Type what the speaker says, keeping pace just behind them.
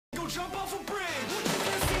jump off a bridge. Would you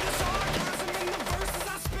just see the sarcasm in the verses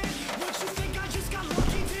I spit? What you think I just got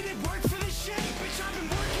lucky? Did it work for this shit? Bitch, I've been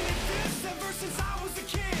working at this ever since I was a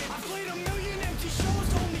kid. I've played a million empty shows,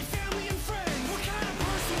 only family and friends. What kind of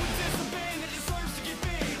person would diss a band that deserves to get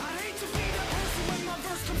big? I'd hate to be that person when my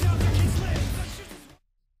verse comes out their kid's lips.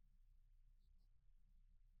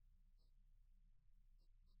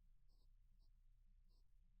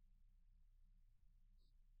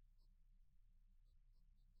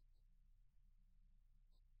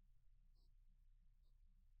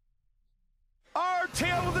 Our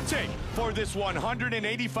tale of the tape for this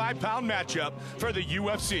 185-pound matchup for the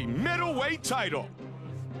UFC middleweight title.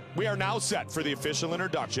 We are now set for the official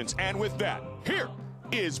introductions, and with that, here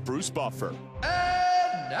is Bruce Buffer.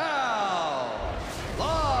 And now,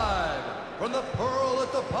 live from the Pearl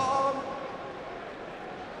at the Palm,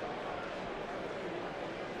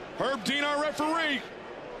 Herb Dean, our referee.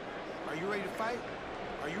 Are you ready to fight?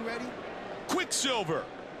 Are you ready? Quicksilver,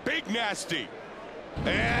 Big Nasty.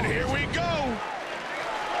 And here we go.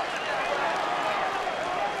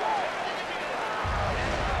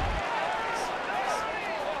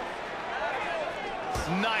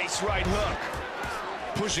 Nice right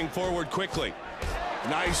hook. Pushing forward quickly.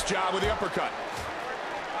 Nice job with the uppercut.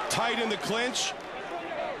 Tight in the clinch.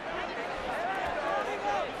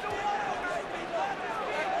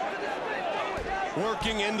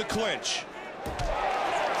 Working in the clinch.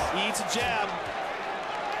 Eats a jab.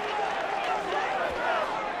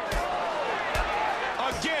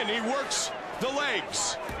 Again, he works the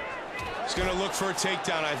legs. He's gonna look for a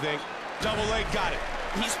takedown, I think. Double leg, got it.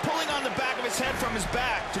 He's pulling on the back of his head from his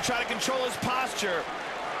back to try to control his posture.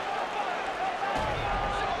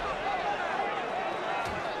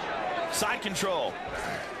 Side control.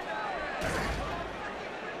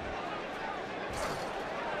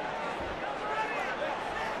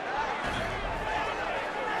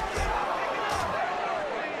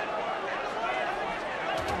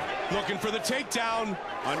 Looking for the takedown.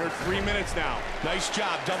 Under 3 minutes now. Nice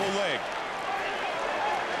job, double leg.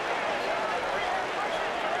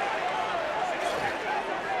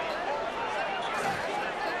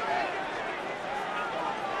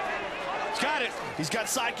 He's got it. He's got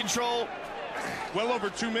side control. Well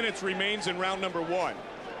over 2 minutes remains in round number 1.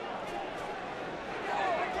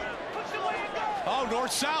 Oh,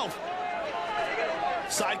 north-south.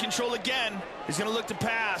 Side control again. He's going to look to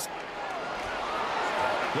pass.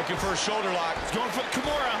 Looking for a shoulder lock. He's going for the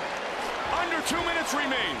Kimura. Under 2 minutes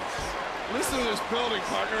remains. Listen to this building,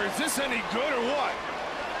 partner. Is this any good or what?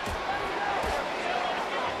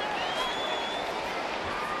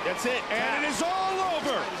 That's it. And it is all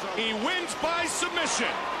over. He wins by submission.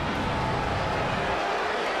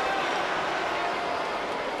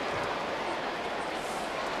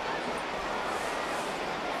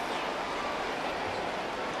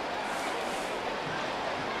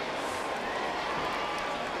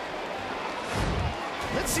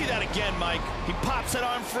 Let's see that again, Mike. He pops that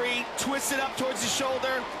arm free, twists it up towards his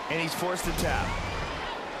shoulder, and he's forced to tap.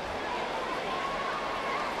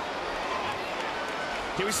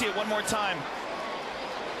 Here we see it one more time.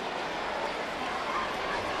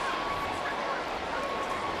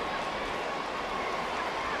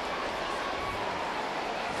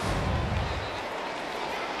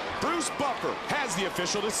 Bruce Buffer has the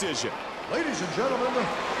official decision. ladies and gentlemen,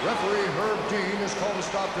 referee Herb Dean has called a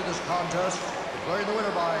stop to this contest, declaring the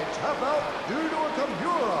winner by tap out due to a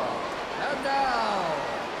Kimura. And now,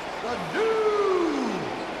 the new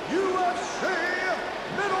UFC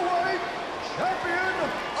middleweight champion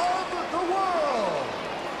of the world,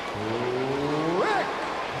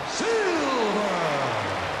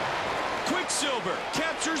 Quicksilver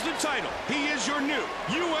captures the title. He is your new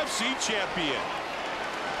UFC champion.